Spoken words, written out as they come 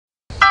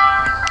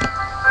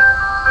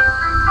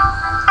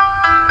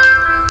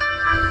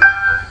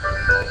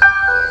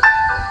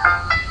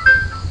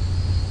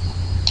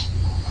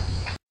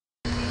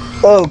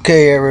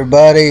Okay,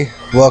 everybody,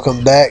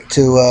 welcome back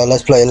to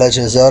Let's Play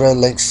Legend of Zelda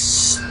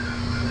Link's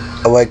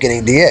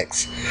Awakening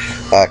DX.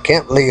 I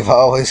can't believe I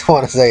always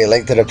want to say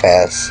Link to the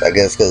Past. I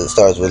guess because it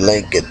starts with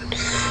Link, it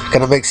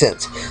kind of makes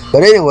sense.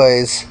 But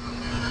anyways,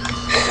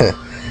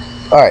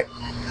 alright,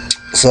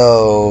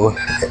 so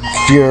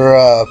if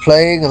you're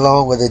playing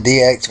along with the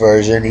DX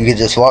version, you can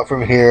just walk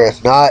from here.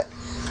 If not,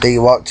 then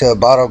you walk to a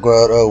Bottle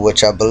Grotto,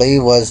 which I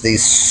believe was the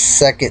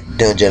second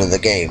dungeon of the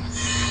game.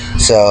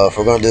 So if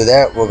we're going to do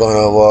that, we're going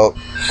to walk,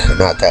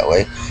 not that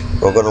way,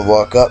 we're going to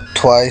walk up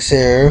twice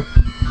here,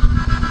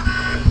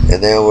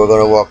 and then we're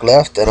going to walk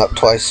left and up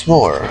twice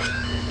more.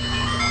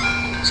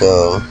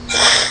 So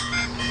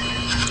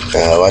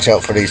watch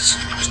out for these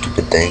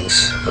stupid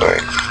things.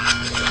 Alright,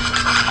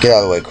 get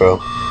out of the way,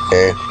 Crow.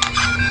 Okay,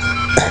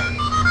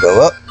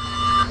 go up,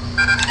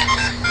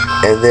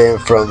 and then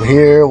from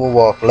here we'll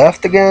walk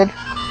left again,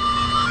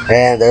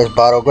 and there's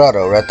Bottle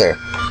Grotto right there.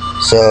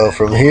 So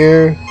from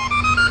here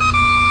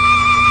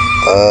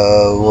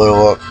we want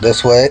to walk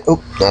this way.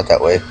 Oop, not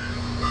that way.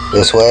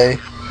 This way.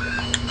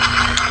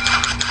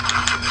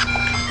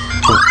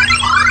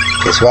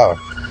 Get power.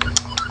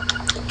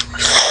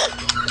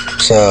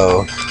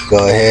 So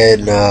go ahead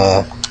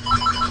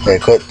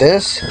and quit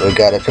this. We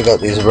got to pick up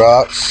these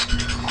rocks,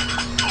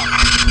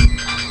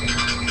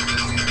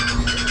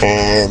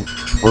 and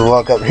we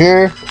walk up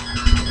here.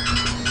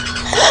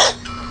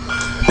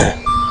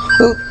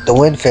 Oop, the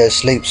windfish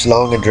sleeps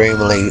long and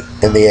dreamily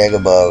in the egg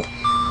above.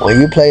 When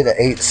you play the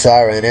 8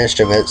 siren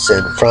instruments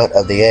in front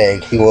of the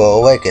egg, he will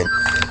awaken.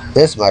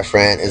 This, my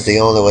friend, is the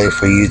only way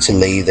for you to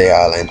leave the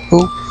island.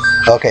 Who?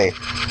 Okay,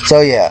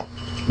 so yeah,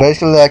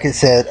 basically like I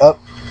said, up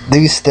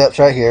these steps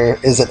right here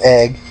is an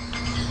egg,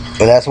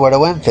 and that's where the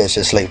windfish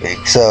is sleeping.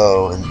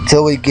 So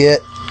until we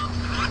get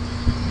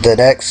the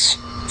next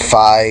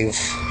 5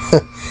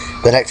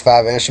 the next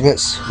 5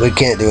 instruments, we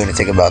can't do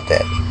anything about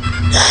that.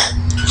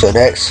 So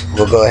next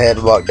we'll go ahead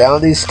and walk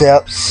down these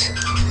steps,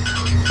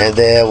 and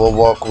then we'll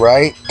walk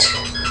right,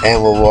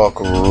 and we'll walk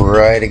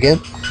right again.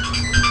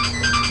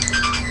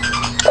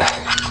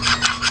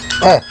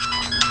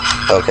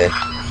 Okay.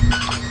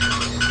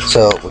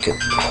 So we can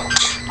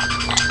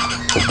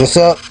pick this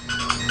up,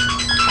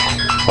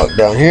 walk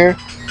down here.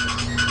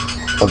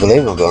 I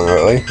believe I'm going the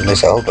right way. At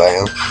least I hope I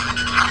am.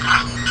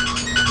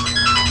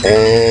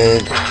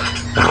 And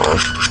come on,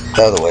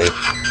 the other way to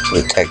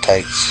the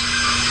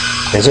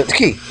Tektites. Insert the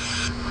key.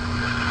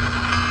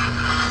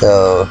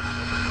 So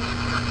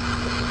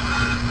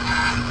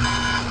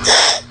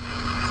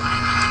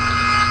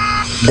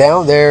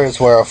down there is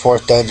where our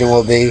 4th dungeon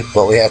will be,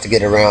 but we have to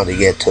get around to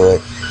get to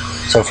it.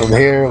 So from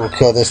here, we'll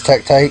kill this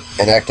Tektite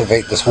and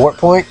activate this warp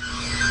point.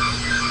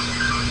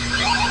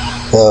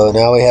 So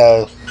now we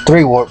have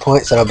 3 warp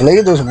points, and I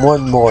believe there's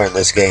one more in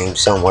this game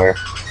somewhere.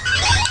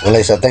 At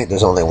least I think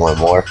there's only one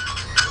more.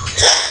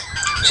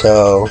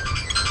 So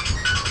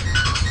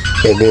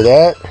we'll do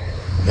that,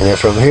 and then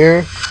from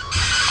here,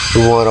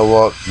 we want to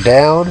walk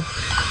down.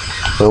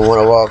 We want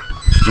to walk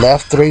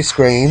left 3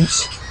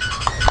 screens.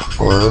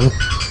 1,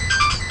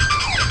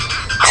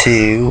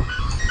 2,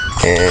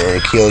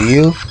 and kill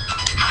you,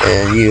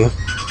 and you,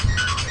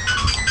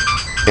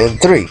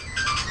 and 3.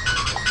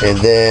 And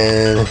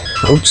then,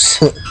 oops,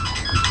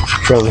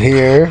 from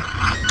here,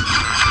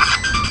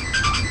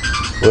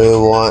 we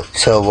want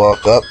to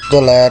walk up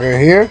the ladder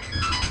here.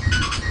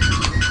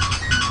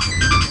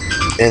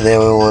 And then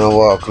we want to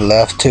walk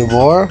left 2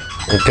 more,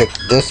 and pick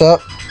this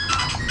up.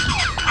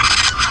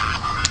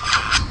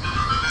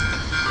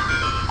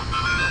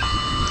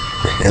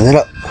 And then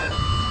up.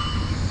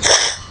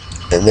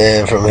 And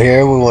then from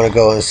here, we want to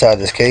go inside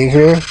this cave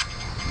here.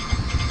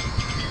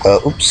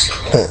 Oops.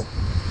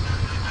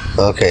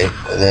 Okay,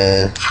 and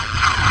then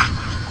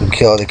we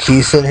kill the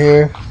keys in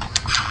here.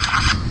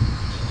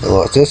 And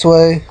walk this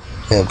way,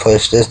 and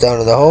push this down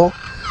to the hole.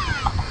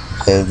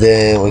 And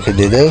then we can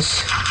do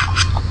this.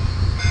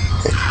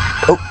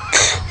 Oh,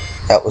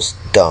 that was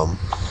dumb.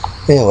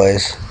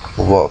 Anyways,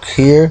 we'll walk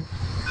here,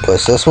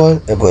 push this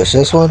one, and push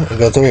this one, and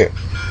go through here.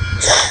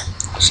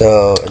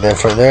 So, and then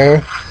from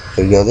there,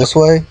 we go this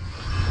way.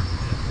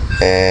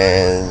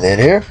 And then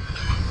here,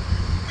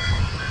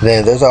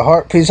 then there's a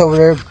heart piece over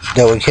there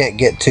that we can't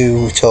get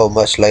to till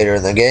much later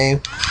in the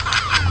game.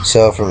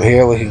 So from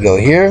here we can go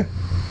here,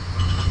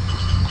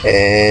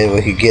 and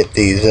we can get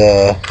these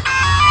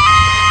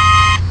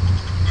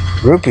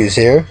rupees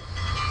here.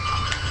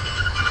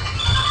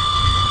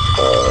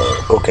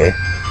 Okay,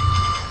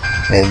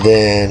 and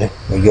then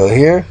we go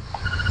here.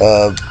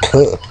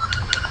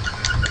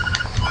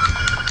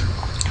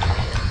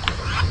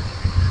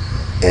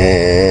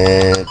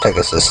 And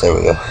Pegasus, there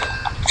we go.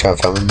 Trying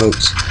to find my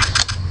boots.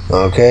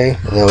 Okay,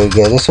 and then we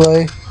go this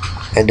way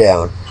and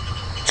down.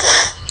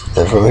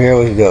 And from here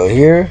we can go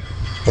here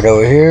and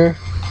over here.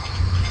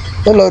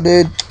 Hello,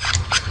 dude.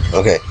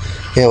 Okay,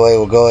 anyway,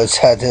 we'll go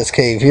inside this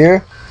cave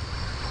here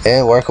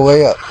and work our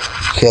way up,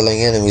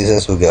 killing enemies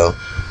as we go.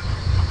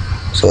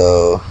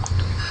 So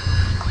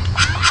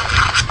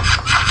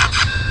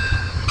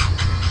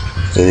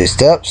do these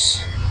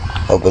steps,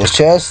 open his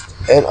chest,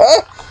 and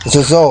it's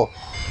a soul.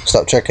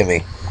 Stop tricking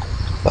me.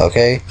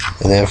 Okay,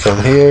 and then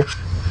from here,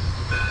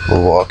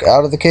 we'll walk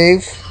out of the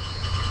cave.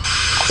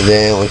 And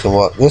then we can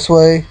walk this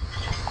way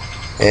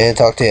and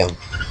talk to him.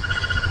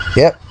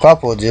 Yep,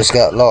 Papa just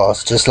got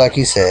lost, just like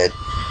he said.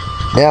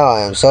 Now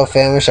I am so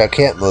famished I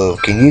can't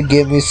move. Can you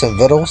give me some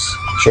victuals?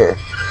 Sure.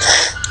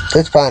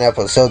 This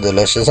pineapple is so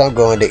delicious. I'm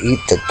going to eat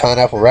the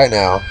pineapple right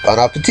now. Bon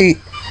appetit.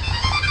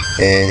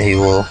 And he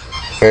will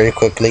very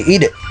quickly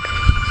eat it.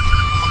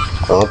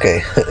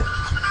 Okay.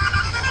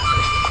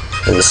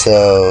 And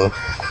so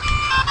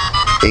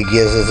he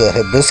gives us a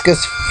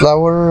hibiscus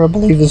flower, I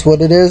believe is what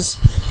it is.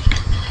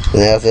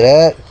 And after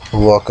that,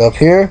 we'll walk up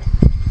here.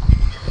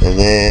 And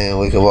then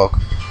we can walk.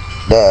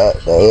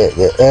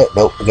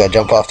 Nope, we gotta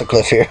jump off the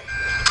cliff here.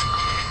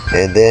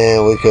 And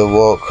then we can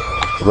walk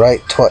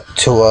right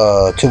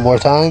two more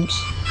times.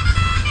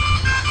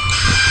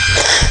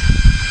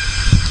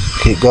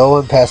 Keep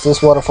going past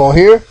this waterfall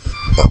here.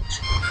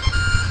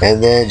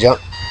 And then jump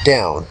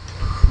down.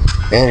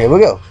 And here we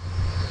go.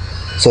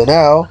 So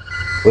now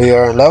we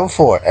are in level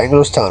 4,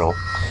 Angler's Tunnel.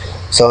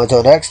 So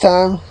until next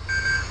time,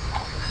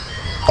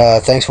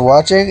 thanks for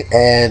watching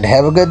and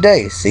have a good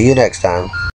day. See you next time.